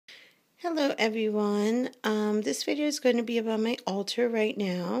Hello everyone. This video is going to be about my altar right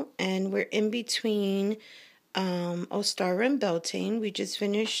now, and we're in between Ostara and Beltane. We just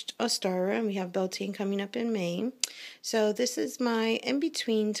finished Ostara and we have Beltane coming up in May. So this is my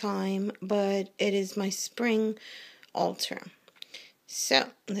in-between time, but it is my spring altar. So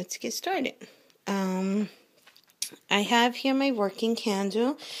let's get started. I have here my working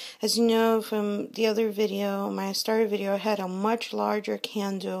candle. As you know from the other video, my Ostara video, I had a much larger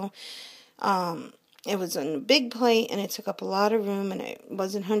candle. It was on a big plate and it took up a lot of room and I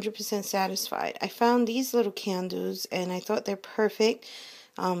wasn't 100% satisfied. I found these little candles and I thought they're perfect.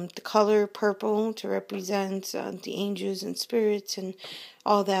 The color purple to represent the angels and spirits and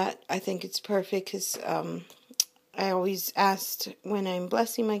all that. I think it's perfect because I always asked when I'm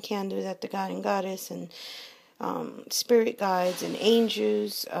blessing my candle that the God and Goddess and spirit guides and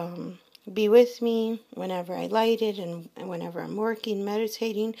angels be with me whenever I light it and whenever I'm working,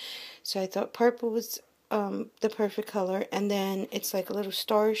 meditating. So I thought purple was the perfect color, and then it's like a little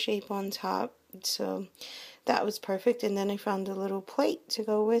star shape on top, so that was perfect. And then I found a little plate to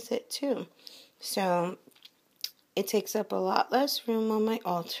go with it too, so it takes up a lot less room on my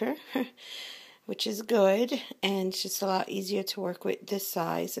altar which is good, and it's just a lot easier to work with this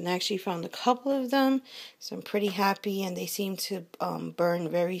size. And I actually found a couple of them, so I'm pretty happy, and they seem to burn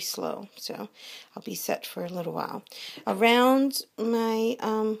very slow, so I'll be set for a little while. Around my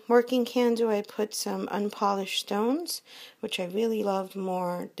working candle, I put some unpolished stones, which I really loved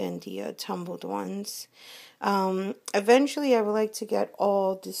more than the tumbled ones. Eventually I would like to get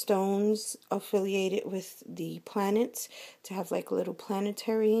all the stones affiliated with the planets to have like a little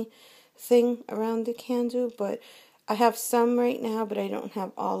planetary thing around the candle, but I have some right now, but I don't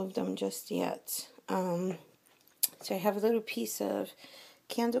have all of them just yet. So I have a little piece of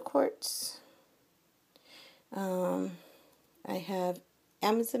candle quartz. I have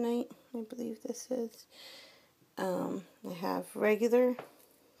Amazonite, I believe this is. I have regular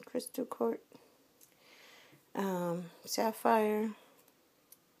crystal quartz, sapphire,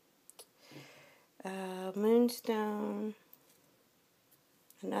 moonstone,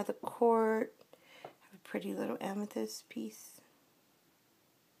 another quartz, have a pretty little amethyst piece.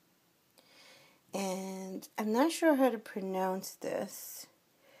 And I'm not sure how to pronounce this.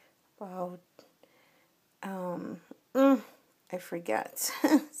 Wow. I forget.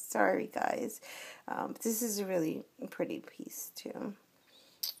 Sorry guys. This is a really pretty piece too.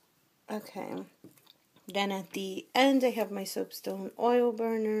 Okay. Then at the end I have my soapstone oil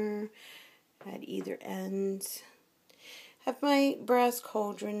burner at either end. Have my brass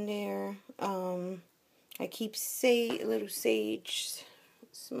cauldron there. I keep a little sage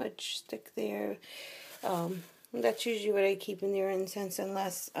smudge stick there. That's usually what I keep in there, incense,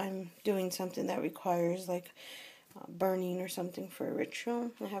 unless I'm doing something that requires like burning or something for a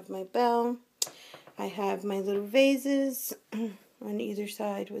ritual. I have my bell. I have my little vases on either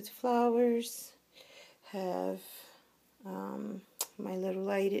side with flowers. Have my little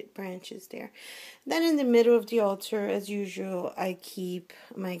lighted branches there. Then in the middle of the altar, as usual, I keep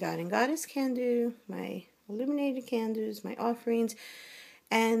my God and Goddess candle, my illuminated candles, my offerings,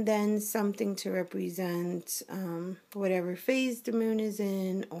 and then something to represent whatever phase the moon is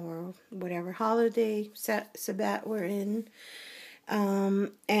in or whatever holiday Sabbat we're in. And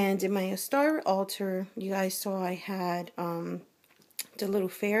in my Ostara altar, you guys saw I had the little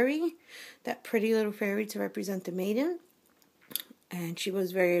fairy, that pretty little fairy to represent the Maiden. And she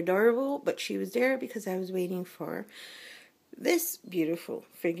was very adorable, but she was there because I was waiting for this beautiful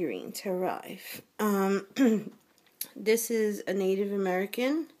figurine to arrive. This is a Native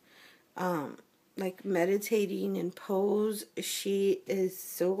American, like meditating in pose. She is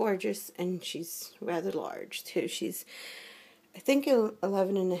so gorgeous, and she's rather large too. She's, I think,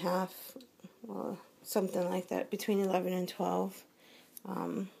 11 and a half, or something like that, between 11 and 12.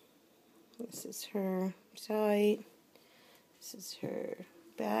 This is her side. This is her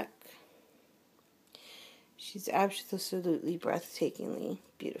back. She's absolutely breathtakingly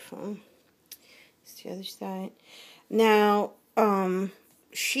beautiful. It's the other side. Now, I've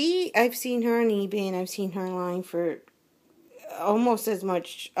seen her on eBay and I've seen her online for almost as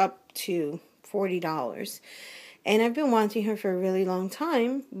much, up to $40. And I've been wanting her for a really long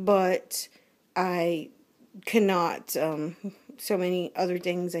time, but I cannot, so many other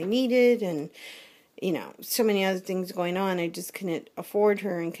things I needed, and you know, so many other things going on. I just couldn't afford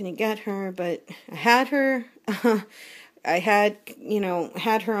her and couldn't get her, but I had her. I had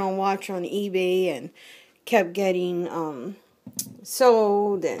her on watch on eBay and kept getting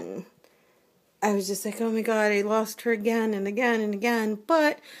sold, and I was just like, oh my God, I lost her again and again and again.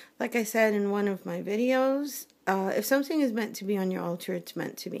 But like I said in one of my videos, if something is meant to be on your altar, it's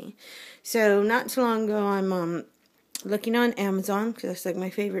meant to be. So not too long ago, I'm looking on Amazon, because that's like my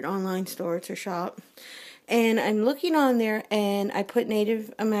favorite online store to shop. And I'm looking on there, and I put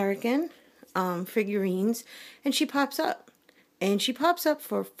Native American figurines, and she pops up. And she pops up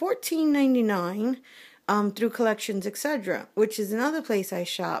for $14.99 through Collections, etc., which is another place I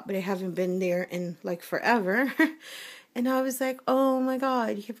shop, but I haven't been there in like forever. And I was like, oh my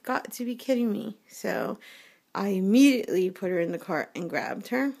God, you've got to be kidding me. So I immediately put her in the cart and grabbed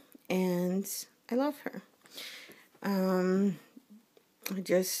her, and I love her. I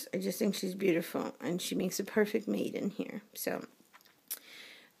just think she's beautiful, and she makes a perfect maiden here. So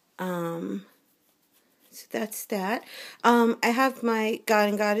that's that. I have my God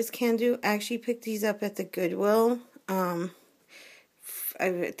and Goddess candle. I actually picked these up at the Goodwill. I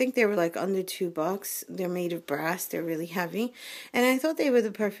think they were like under $2. They're made of brass. They're really heavy, and I thought they were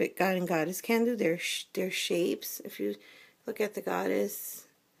the perfect God and Goddess candle. Their shapes. If you look at the Goddess,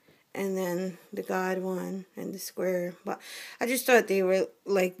 and then the God one, and the square. But I just thought they were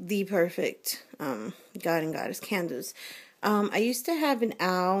like the perfect God and Goddess candles. I used to have an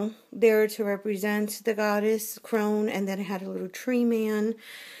owl there to represent the goddess crone, and then I had a little tree man.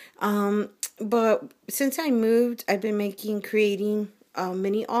 But since I moved, I've been creating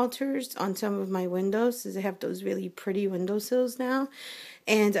mini altars on some of my windows, because I have those really pretty windowsills now.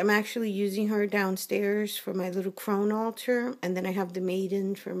 And I'm actually using her downstairs for my little crone altar. And then I have the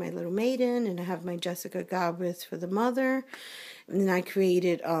maiden for my little maiden. And I have my Jessica Galbraith for the mother. And then I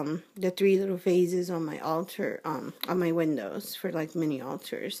created the 3 little phases on my altar, on my windows for like mini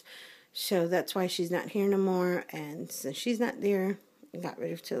altars. So that's why she's not here no more. And since she's not there, I got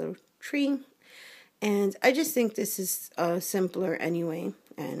rid of the little tree. And I just think this is simpler anyway,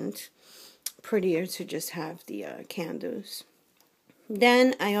 and prettier to just have the candles.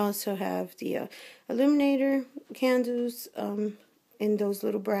 Then I also have the illuminator candles in those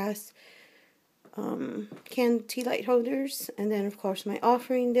little brass tea light holders. And then, of course, my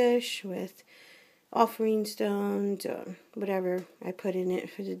offering dish with offering stones, whatever I put in it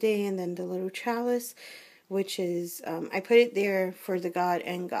for the day. And then the little chalice, which is, I put it there for the God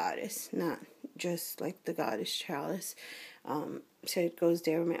and Goddess, not just like the Goddess chalice. So it goes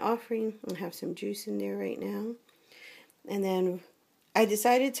there with my offering. I have some juice in there right now. And then I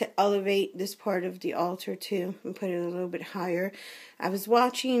decided to elevate this part of the altar too and put it a little bit higher. I was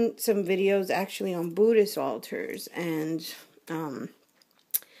watching some videos actually on Buddhist altars, and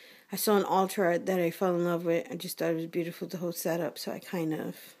I saw an altar that I fell in love with. I just thought it was beautiful, the whole setup, so I kind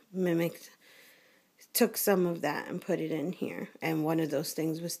of took some of that and put it in here. And one of those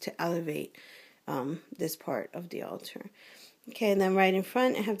things was to elevate this part of the altar. Okay, and then right in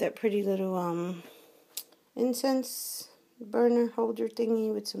front I have that pretty little incense burner holder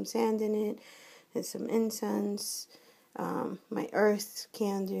thingy with some sand in it and some incense, my earth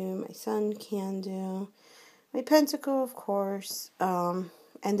candle, my sun candle, my pentacle, of course, and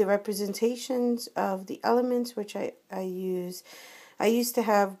the representations of the elements which I use. I used to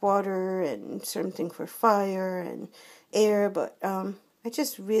have water and something for fire and air, but I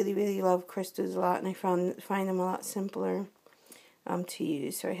just really, really love crystals a lot, and I find them a lot simpler to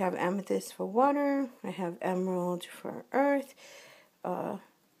use. So I have amethyst for water, I have emerald for earth,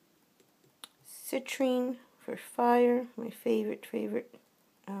 citrine for fire, my favorite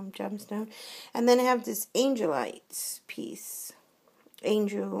gemstone, and then I have this angelite piece,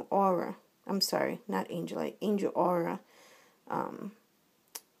 angel aura. I'm sorry, not angelite, angel aura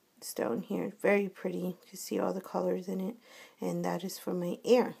stone here. Very pretty. You can see all the colors in it, and that is for my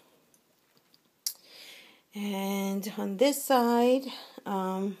air. And on this side,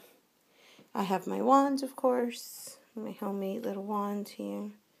 I have my wands, of course, my homemade little wands here.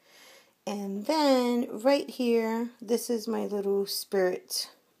 And then right here, this is my little spirit.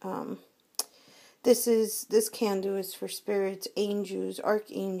 This candle is for spirits, angels,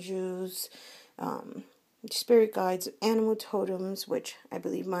 archangels, spirit guides, animal totems, which I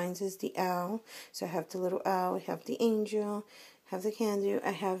believe mine is the owl. So I have the little owl, I have the angel, I have the candle,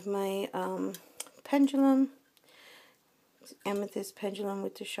 I have my pendulum, amethyst pendulum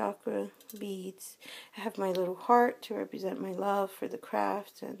with the chakra beads. I have my little heart to represent my love for the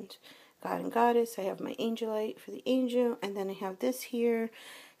craft and God and Goddess. I have my angelite for the angel, and then I have this here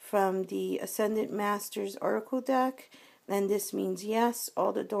from the Ascendant Masters Oracle deck, and this means yes,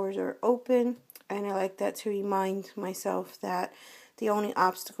 all the doors are open. And I like that to remind myself that the only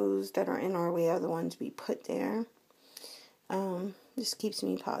obstacles that are in our way are the ones we put there. This keeps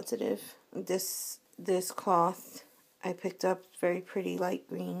me positive. This cloth I picked up, very pretty light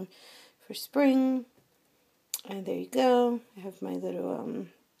green for spring. And there you go. I have my little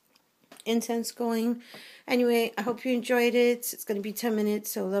incense going. Anyway, I hope you enjoyed it. It's going to be 10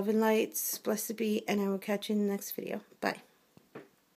 minutes, so love and lights, blessed be, and I will catch you in the next video. Bye.